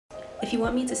If you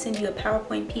want me to send you a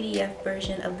PowerPoint PDF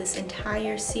version of this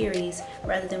entire series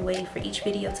rather than waiting for each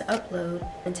video to upload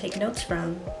and take notes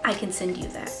from, I can send you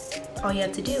that. All you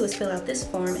have to do is fill out this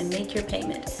form and make your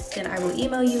payment. Then I will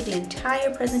email you the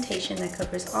entire presentation that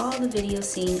covers all the videos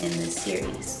seen in this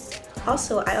series.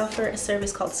 Also, I offer a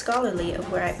service called Scholarly,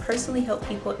 of where I personally help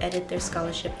people edit their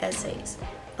scholarship essays.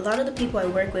 A lot of the people I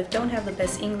work with don't have the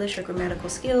best English or grammatical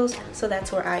skills, so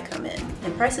that's where I come in.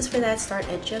 And prices for that start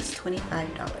at just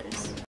 $25.